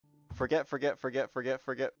Forget.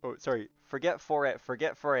 Oh, sorry. Forget for it.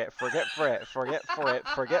 Forget for it. Forget for it. Forget for it.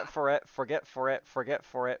 Forget for it. Forget for it. Forget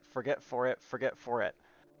for it. Forget for it. Forget for it.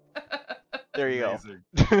 There you Amazing.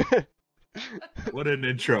 go. What an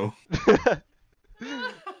intro.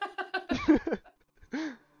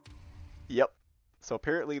 Yep. So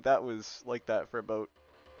apparently that was like that for about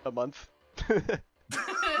a month.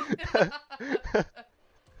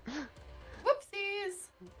 Whoopsies.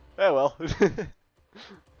 Oh well.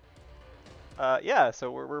 Yeah,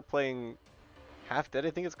 so we're playing Half Dead, I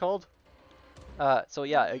think it's called. So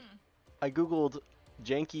yeah, I googled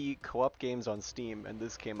janky co-op games on Steam, and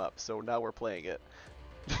this came up. So now we're playing it.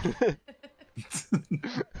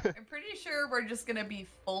 I'm pretty sure we're just gonna be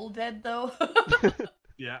full dead though.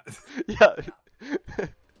 Yeah. Yeah.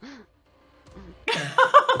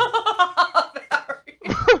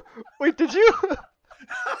 Wait, did you?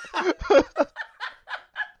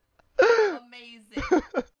 Amazing.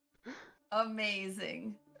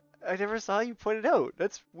 Amazing. I never saw you point it out.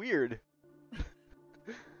 That's weird.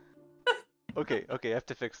 Okay, I have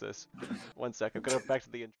to fix this. 1 sec, I'm gonna go back to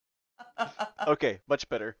the intro. Okay, much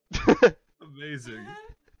better. Amazing.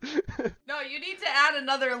 No, you need to add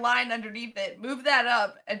another line underneath it. Move that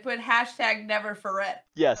up and put hashtag never forget.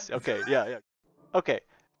 Yes, okay, yeah. Okay,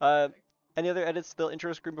 any other edits to the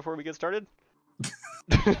intro screen before we get started?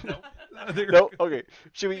 No? Okay.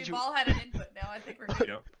 We've all had an input now. I think we're good.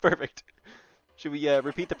 Yep. Perfect. Should we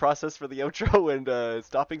repeat the process for the outro and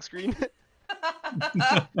stopping screen?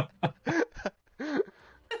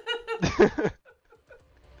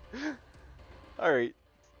 Alright.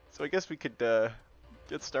 So I guess we could get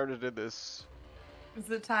started in this. Is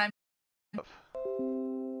it time?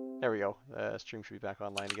 There we go. Stream should be back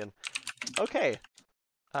online again. Okay.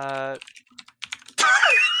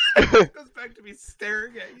 It goes back to me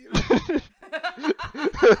staring at you.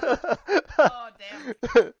 Oh damn.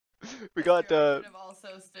 We got should have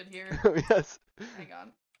also stood here. yes. Hang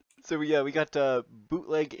on. So we got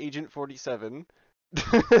bootleg Agent 47.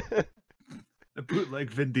 A bootleg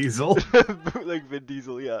Vin Diesel. Bootleg Vin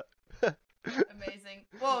Diesel, yeah. Amazing.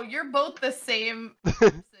 Whoa, you're both the same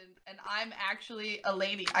person, and I'm actually a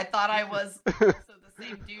lady. I thought I was also the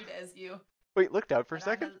same dude as you. Wait, look down for a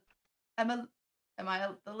second. Am I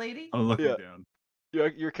the lady? I'm looking Yeah. down.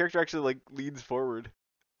 Your character actually like leans forward.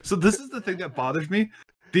 So this is the thing that bothers me.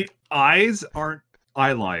 The eyes aren't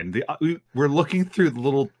eyeline. We're looking through the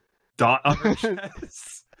little dot on our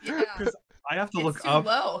chest. Yeah. Because I have to It's look too up.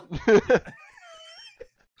 low.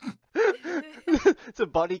 It's a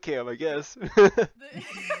body cam, I guess. This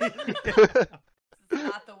is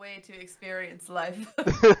not the way to experience life.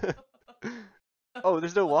 Oh,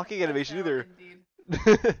 there's no walking No, animation either. indeed.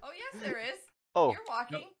 Oh yes, there is. Oh, You're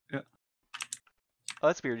walking. Yeah. oh,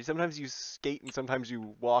 that's weird. Sometimes you skate and sometimes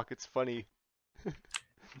you walk. It's funny. And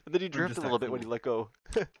then you drift a just little that bit when cool. you let go.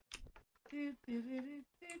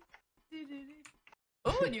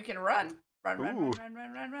 Oh, and you can run. Run. Ooh.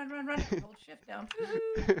 Hold shift down.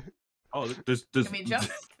 Oh, there's Can we jump?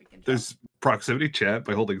 We can jump. there's proximity chat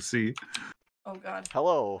by holding C. Oh god.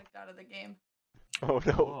 Hello. Clicked out of the game. Oh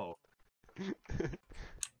no.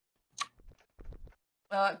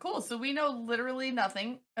 Whoa. Cool. So we know literally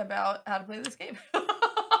nothing about how to play this game.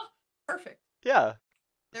 Perfect. Yeah.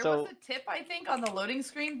 There So- was a tip, I think, on the loading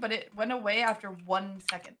screen, but it went away after 1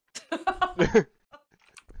 second.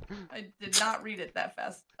 I did not read it that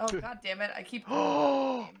fast. Oh god damn it! I keep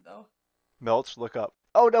holding the game though. Melch, look up.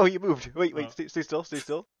 Oh no, you moved. Wait, Oh. stay still, stay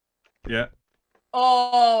still. Yeah.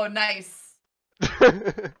 Oh, nice. It's a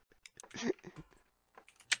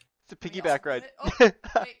Can we piggyback all ride. do it?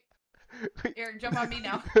 Oh, wait. Here, jump on me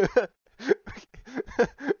now.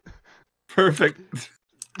 Perfect.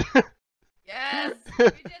 Yes, we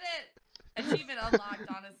did it. Achievement unlocked.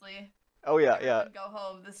 Honestly. Oh yeah, Everyone go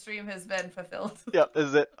home. The stream has been fulfilled. yeah. This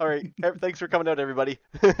is it. All right. Thanks for coming out, everybody.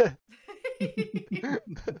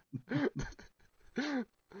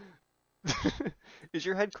 Is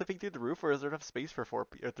your head clipping through the roof, or is there enough space for 4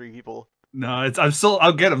 or 3 people? No,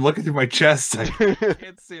 I'm looking through my chest. I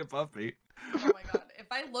can't see above me. Oh my god. If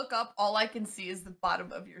I look up, all I can see is the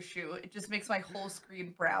bottom of your shoe. It just makes my whole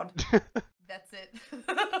screen brown. That's it.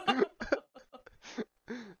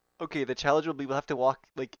 Okay, the challenge will be we'll have to walk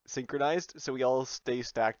like synchronized, so we all stay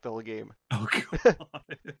stacked the whole game. Oh god.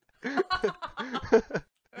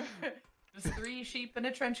 Just 3 sheep in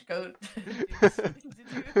a trench coat.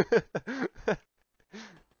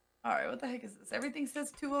 Alright, what the heck is this? Everything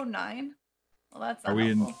says 209? Well, that's Are we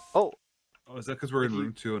in- unhelpful. Oh, Oh, is that because we're in If you-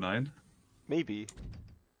 room 209? maybe.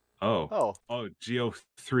 Oh. Oh,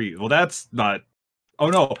 GO3. Well, that's not. Oh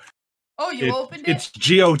no. Oh, you opened it? It's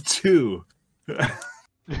GO2. Did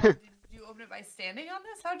you open it I standing on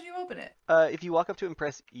this? How'd you open it? If you walk up to it and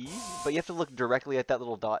press E, but you have to look directly at that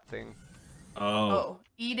little dot thing. Oh,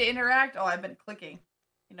 E to interact? Oh, I've been clicking.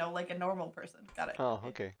 You know, like a normal person. Got it. Oh,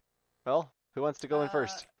 okay. Well, who wants to go in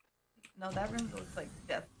first? No, that room looks like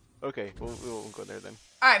death. Okay, we'll go there then.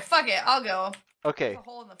 Alright, fuck it. I'll go. Okay. There's a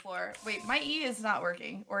hole in the floor. Wait, my E is not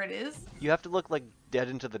working. Or it is? You have to look like dead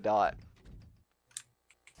into the dot.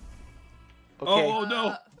 Okay. Oh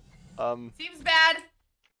no. Seems bad.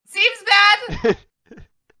 Seems bad.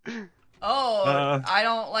 Oh, I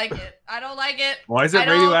don't like it. I don't like it. Why is it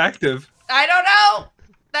radioactive? I don't know.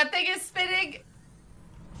 That thing is spinning.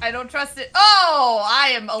 I don't trust it. Oh, I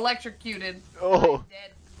am electrocuted. Oh. I'm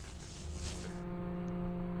dead.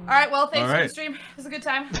 All right. Well, thanks for the stream. It was a good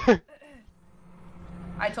time.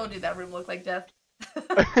 I told you that room looked like death.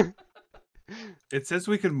 It says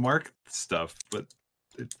we can mark stuff, but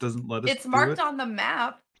it doesn't let us. It's marked on the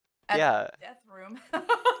map. At Yeah. the death room.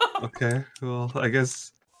 Okay. Well, I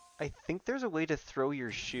guess. I think there's a way to throw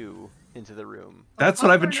your shoe into the room. That's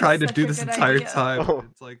what I've been Popcorn is trying to such do a this good entire idea. time. Oh.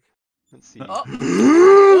 It's like. Let's see. Oh.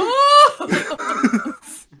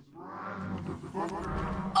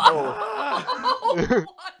 Oh.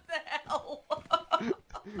 What the hell?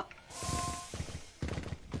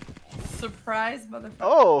 Surprise, motherfucker.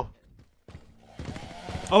 Oh,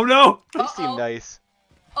 Oh no! they seem nice.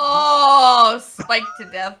 Oh, spiked to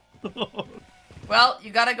death. Well,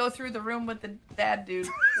 you gotta go through the room with the dad dude.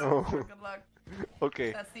 Oh. Good luck.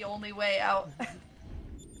 Okay, That's the only way out.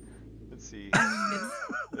 let's see.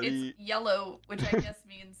 It's yellow, which I guess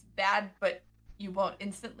means bad, but you won't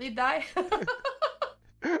instantly die.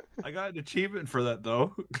 I got an achievement for that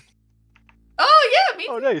though. Oh yeah, me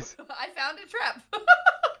too. Oh, nice. I found a trap.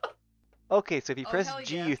 Okay, so if you Oh, press hell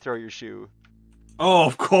G, yeah. you throw your shoe. Oh,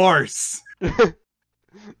 of course.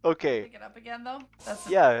 Okay. Pick it up again though. That's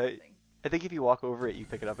the Yeah, thing. I think if you walk over it, you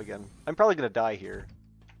pick it up again. I'm probably gonna die here.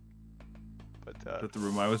 But Is that the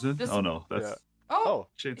room I was in? Just- Oh no, that's yeah. Oh,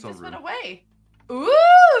 it chainsaw just went room. away.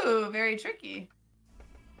 Ooh, very tricky.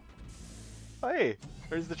 Oh, hey,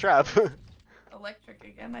 there's the trap. Electric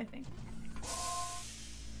again, I think.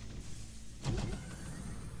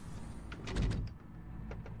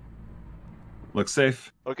 Looks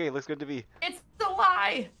safe. Okay, looks good to me. It's the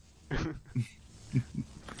lie.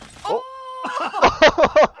 Oh.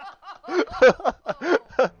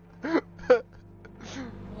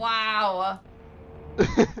 Wow.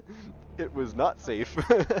 It was not safe.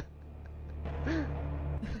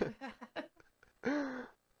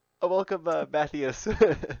 Welcome, Matthias.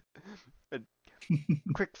 And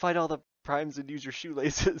quick, find all the primes and use your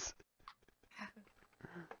shoelaces.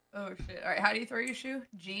 Oh shit. Alright, how do you throw your shoe?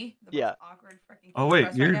 G? The Yeah. most awkward freaking Oh, key wait,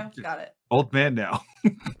 press you're- right now? Got it. Old man now.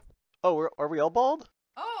 Oh, are we all bald?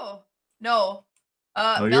 Oh. No.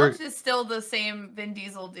 Oh, you're- Melch is still the same Vin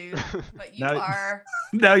Diesel dude, but you Now- are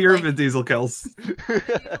Now you're Like- Vin Diesel, Kels. Vin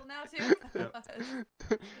Diesel now too?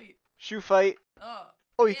 Sweet. Shoe fight. Oh.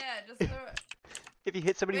 Oh, Yeah, just throw it. if you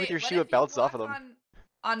hit somebody with Wait, your what shoe, if it you bounces off of walk them.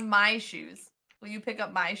 On my shoes. Will you pick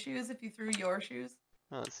up my shoes if you threw your shoes?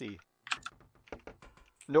 Oh, let's see.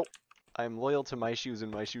 Nope. I'm loyal to my shoes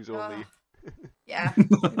and my shoes only. Ugh. Yeah, we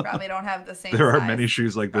probably don't have the same There are size. many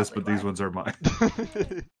shoes like this, but Probably these why. ones are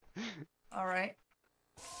mine. All right.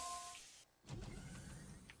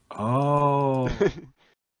 Oh.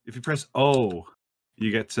 If you press O,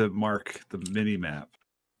 you get to mark the mini map.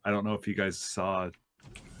 I don't know if you guys saw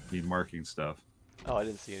me marking stuff, Oh, I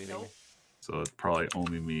didn't see anything. Nope. so it's probably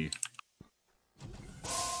only me.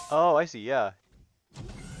 Oh, I see, yeah.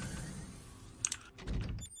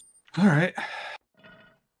 All right.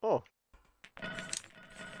 Oh.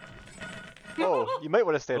 Oh, you might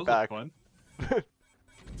want to stand Those back. look fun.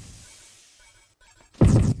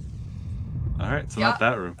 All right, so Yeah. not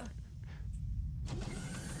that room.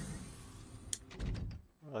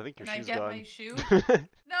 Oh, I think your Can I shoe's get gone. my shoe?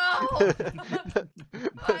 No!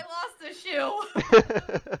 I lost a shoe.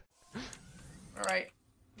 All right.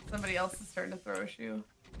 Somebody else is starting to throw a shoe.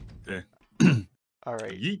 Okay. All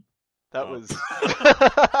right. Yeet. That Oh. was.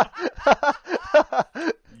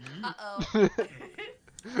 Uh-oh.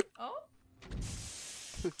 Oh?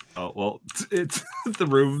 Oh well, it's the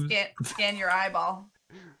room. Scan your eyeball.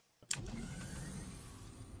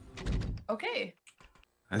 Okay.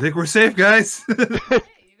 I think we're safe, guys. Hey,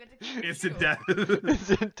 you get to keep your Instant shoe. death.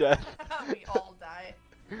 It's in death. We all die.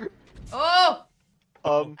 Oh!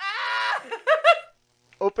 Um, Ah!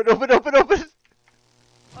 open, open, open, open.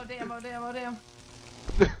 Oh damn, oh damn, oh damn.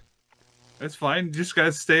 It's fine. You just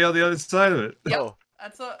gotta stay on the other side of it. Yep. Oh,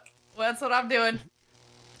 That's what I'm doing.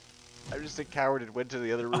 I'm just a coward and went to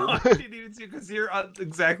the other room. I didn't even see because you're on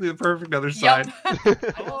exactly the perfect other side. Yep.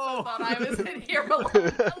 I also thought I was in here alone.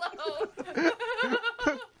 Hello.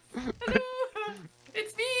 Hello.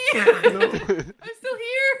 It's me. I'm still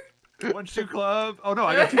here. One shoe club. Oh no,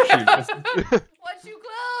 I got 2 shoes. One shoe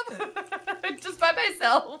club. Just by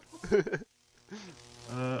myself.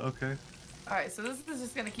 Okay. All right, so this is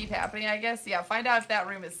just gonna keep happening, I guess. Yeah, find out if that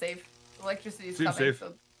room is safe. Electricity's Seems coming. safe.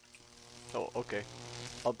 So... Oh, okay.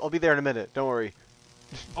 I'll be there in a minute. Don't worry.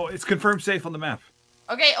 Oh, it's confirmed safe on the map.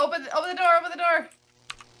 Okay, open the door. Open the door.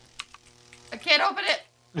 I can't open it.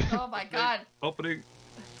 Oh my god. Opening.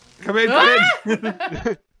 Come in. Come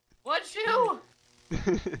in. One shoe.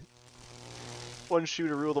 One shoe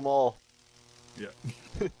to rule them all. Yeah.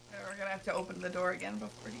 We're gonna have to open the door again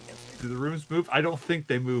before he gets there. Do the rooms move? I don't think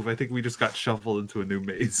they move. I think we just got shuffled into a new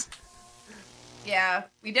maze. Yeah,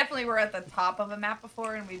 we definitely were at the top of a map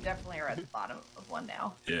before, and we definitely are at the bottom of one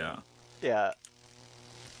now. Yeah. Yeah.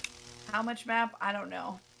 How much map? I don't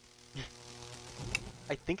know.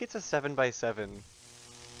 I think it's a 7x7.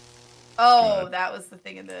 Oh, that was the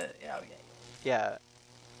thing in the... Oh, yeah. Yeah.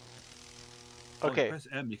 Oh, Okay. press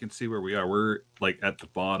M, you can see where we are. We're like at the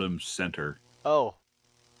bottom center. Oh.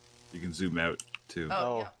 You can zoom out too.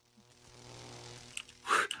 Oh,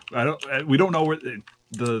 yeah. We don't know where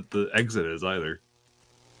the exit is either.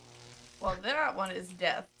 Well, that one is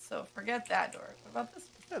death, so forget that door. What about this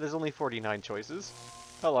one? Yeah, there's only 49 choices.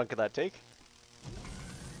 How long could that take?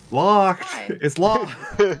 Locked. Fine. It's locked.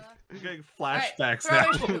 Uh, I'm getting Alright, flashbacks throw a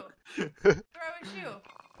now. shoe. Throw a shoe.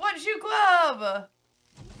 One shoe club.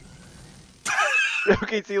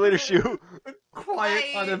 Okay, see you later, shoe.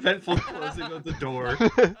 Quiet, Bye. uneventful closing of the door.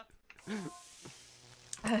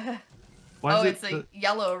 Why Oh, is it's it a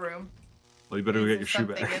yellow room. Well, you better go get your There's shoe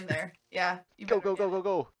something back. in there. Yeah. You Go, better go, get go, go,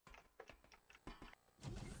 go.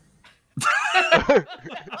 it.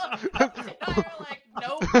 You're like,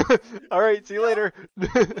 nope. Alright, see you later. We'll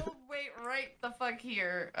wait right the fuck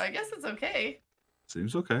here. I guess it's okay.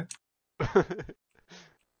 Seems okay.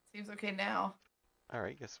 Seems okay now.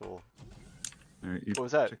 Alright, guess we'll... All right, you What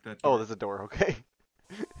was that? check that Oh, door. there's a door, okay.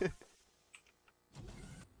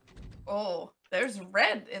 Oh, there's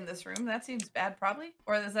red in this room. That seems bad, probably.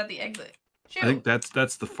 Or is that the exit? Shoot. I think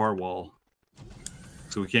that's the far wall.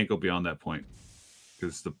 So we can't go beyond that point.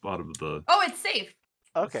 Because it's the bottom of the Oh, it's safe.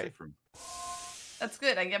 Okay. safe room. That's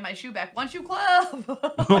good. I get my shoe back. One shoe club.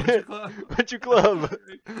 What's your club?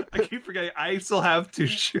 I keep forgetting. I still have 2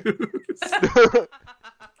 shoes.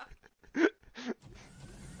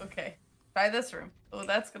 Okay. Try this room. Oh,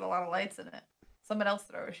 that's got a lot of lights in it. Someone else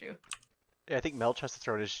throw a shoe. Yeah, I think Melch has to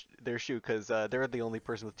throw their shoe because they're the only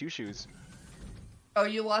person with 2 shoes. Oh,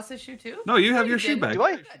 you lost a shoe too? No, you have your did. shoe back. Do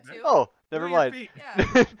I? got 2. Oh, never Where are your mind. feet?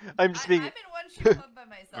 Yeah. I'm just being... I'm in one shoe club by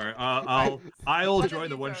myself. All right, I'll One of join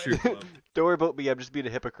the you one throw shoe it. club. Don't worry about me, I'm just being a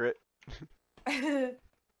hypocrite. Alright,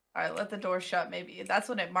 let the door shut maybe. That's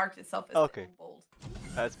when it marked itself as Okay. bold.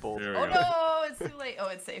 That's bold. There we Oh go. no, it's too late. Oh,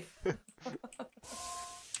 it's safe.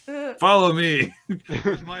 Follow me.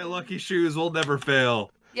 My lucky shoes will never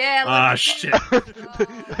fail. Yeah, look Ah, at shit.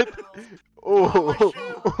 that. Oh.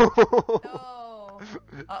 No.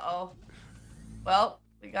 Uh-oh. Well,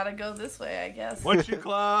 we gotta go this way, I guess. One shoe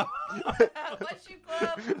club. One shoe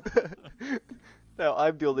club. Now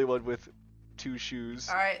I'm the only one with 2 shoes.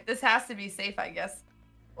 Alright, this has to be safe, I guess.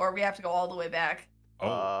 Or we have to go all the way back.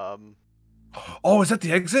 Oh, is that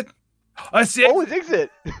the exit? I see. Oh, it's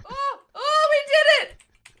exit! Oh, we did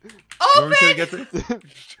it! Oh, Where are we gonna bitch! get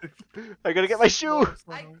the... I gotta get my shoe!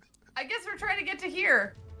 I guess we're trying to get to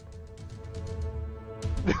here.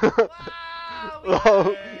 Wow, we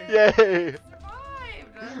Oh, yay!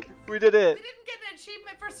 survived. We did We it! didn't get an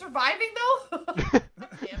achievement for surviving, though?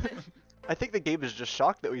 Damn it. I think the game is just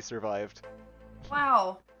shocked that we survived.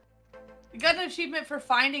 Wow. We got an achievement for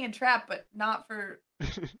finding a trap, but not for...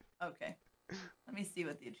 Okay. Let me see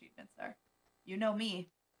what the achievements are. You know me.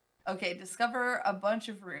 Okay, discover a bunch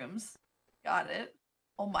of rooms. Got it.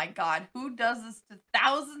 Oh my god, who does this to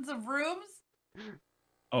thousands of rooms?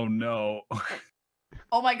 Oh no.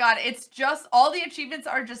 Oh my god, it's just... All the achievements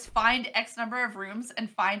are just find X number of rooms and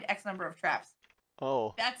find X number of traps.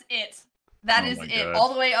 Oh. That's it. That Oh is my it. God.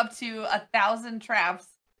 All the way up to 1,000 traps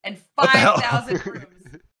and What the hell? 5,000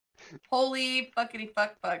 rooms. Holy fuckity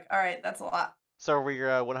fuck fuck. Alright, that's a lot. So are we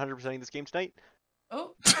 100%ing this game tonight?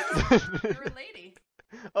 Oh, you're a lady.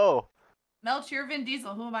 Oh, Melch, you're Vin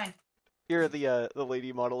Diesel. Who am I? you're the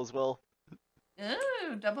lady model as well.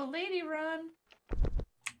 Ooh, double lady run.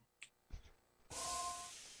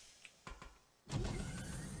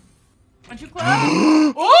 What'd you close?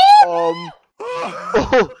 Oh!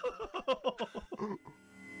 Oh,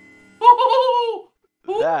 Oh!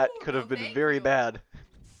 that could have no, been thank very you. bad.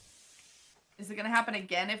 Is it gonna happen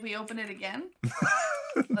again if we open it again?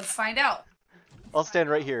 Let's find out. I'll stand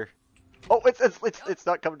right here. Oh, it's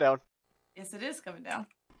not coming down. Yes, it is coming down.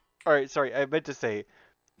 All right, sorry. I meant to say,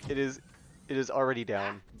 it is already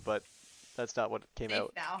down, but that's not what came Safe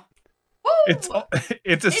out. now. Woo! It's a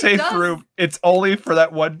It safe does. room. It's only for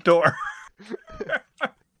that one door.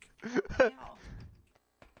 Ow.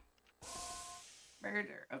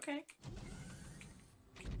 Murder. Okay.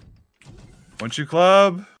 Once you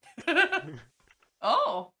club.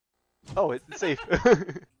 Oh. Oh, it's safe.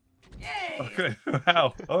 Yay. Okay.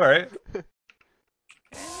 Wow. All right. Okay,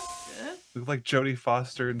 that's good. Look like Jodie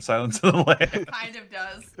Foster in Silence of the Lambs. It kind of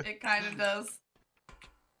does. It kind of does.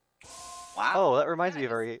 Wow. Oh, that reminds me Yeah,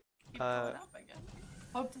 of our. keep going up, I guess.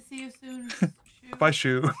 Hope to see you soon. Shoot. Bye,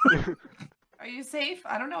 shoe. Are you safe?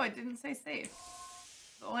 I don't know. It didn't say safe.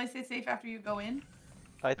 Does it only say safe after you go in?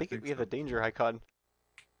 I think we have a danger icon.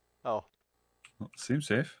 Oh. Seems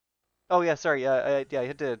safe. Oh yeah, sorry. I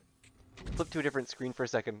had to flip to a different screen for a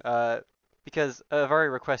second. Because I've already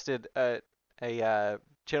requested a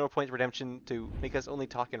channel point redemption to make us only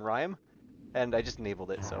talk in rhyme, and I just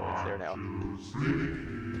enabled it, so it's there now.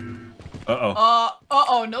 Uh-oh.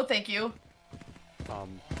 Uh-oh, no thank you.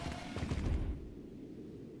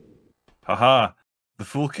 Haha. The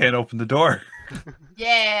fool can't open the door.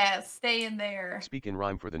 Yeah, stay in there. Speak in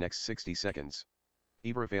rhyme for the next 60 seconds.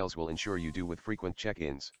 Ibra fails will ensure you do with frequent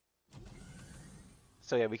check-ins.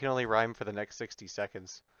 So yeah, we can only rhyme for the next 60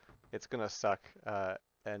 seconds. It's gonna suck,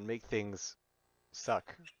 and make things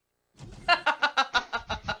suck.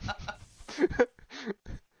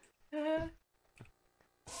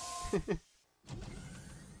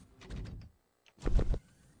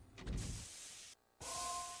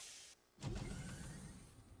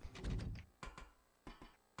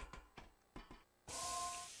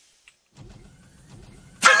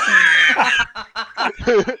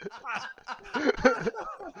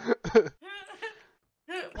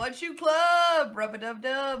 Once you club,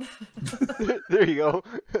 rub-a-dub-dub. There you go.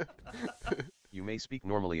 You may speak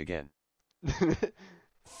normally again.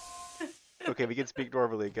 Okay, we can speak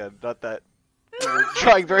normally again. Not that we're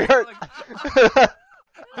trying very hard.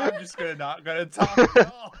 I'm just not gonna talk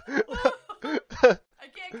at all. I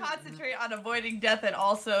can't concentrate on avoiding death and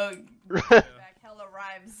also back hella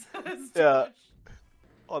rhymes. It's too Yeah. much.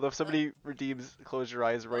 Although if somebody redeems close your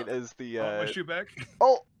eyes right as the My shoe back.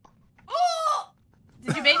 Oh! Oh!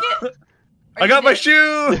 Did you make it? Or I you got my did?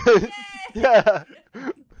 shoe! Yay! Yeah!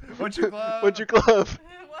 Once you club. What'd you glove?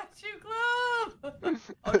 Watch you club!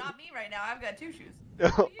 Oh, not me right now. I've got 2 shoes.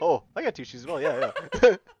 Oh, I got 2 shoes as well, yeah,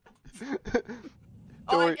 yeah. Oh,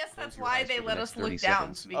 I worry. guess that's Close your why eyes they for the let next us look 30 down.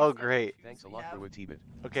 seconds. because Oh, that's great. what Thanks a we lot have. for fruitteabat.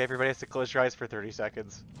 Okay, everybody has to close your eyes for 30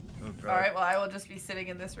 seconds. Alright, well, I will just be sitting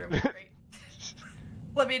in this room. Great.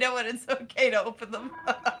 Let me know when it's okay to open them.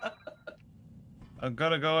 I'm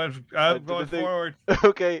gonna go in. I I'm did going the thing. forward.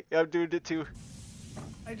 Okay, I'm doing it too.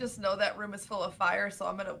 I just know that room is full of fire, so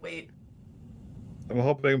I'm gonna wait. I'm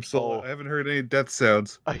hoping I'm still. Oh. I haven't heard any death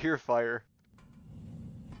sounds. I hear fire.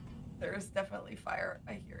 There is definitely fire.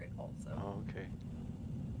 I hear it also. Oh, okay.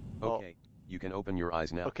 Okay, you can open your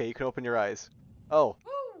eyes now. Okay, you can open your eyes. Oh.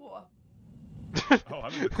 Woo! Oh,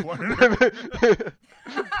 I'm in the corner.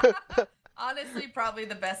 Honestly, probably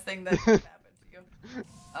the best thing that could happen to you.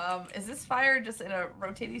 Is this fire just in a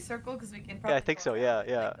rotating circle? Because we can probably. I think go so, around yeah, with,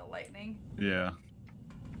 yeah. Like the lightning. Yeah.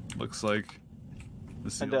 Looks like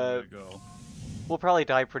this is And, the only way to go. We'll probably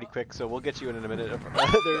die pretty quick, so we'll get you in a minute.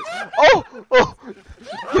 There's... Oh! Oh!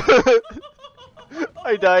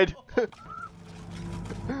 I died.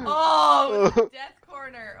 Oh, death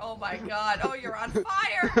corner. Oh my god. Oh, you're on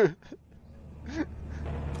fire.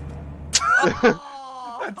 Oh.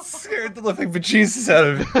 That scared the living bejesus out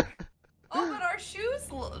of me. Oh, but our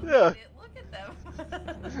shoes look. Yeah. Look at them.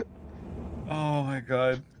 Oh my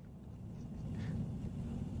god.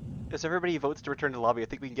 If everybody votes to return to the lobby, I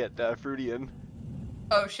think we can get Fruity in.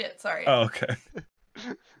 Oh shit, sorry. Oh, okay.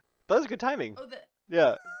 That was good timing. Oh, the...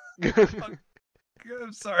 Yeah.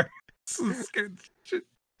 I'm sorry. So scared. Shit.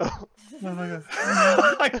 Oh. Oh my god.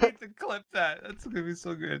 I need to clip that. That's gonna be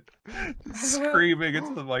so good. Screaming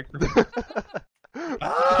into the microphone.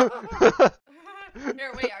 Ah!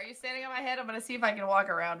 Here, wait, are you standing on my head? I'm gonna see if I can walk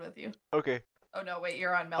around with you. Okay. Oh no, wait,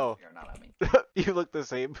 you're on Melch. Oh. You're not on me. You look the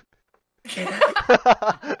same. Wow.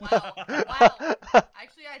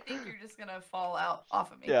 Actually, I think you're just gonna fall out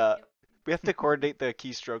off of me. Yeah. Yep. We have to coordinate the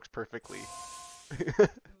keystrokes perfectly. Ooh.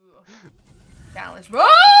 Challenge. Oh!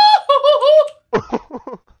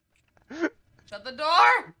 Shut the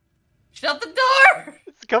door! Shut the door!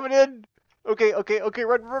 It's coming in! Okay, okay, okay,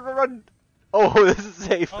 run, run, run, run! Oh, this is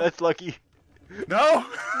safe. Oh. That's lucky. No.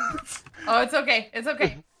 Oh, it's okay. It's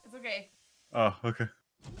okay. It's okay. Oh, okay.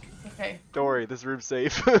 It's okay. Don't worry, this room's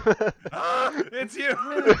safe. Ah, it's you.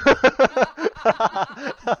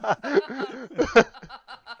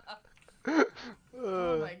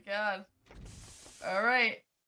 Oh my god. All right.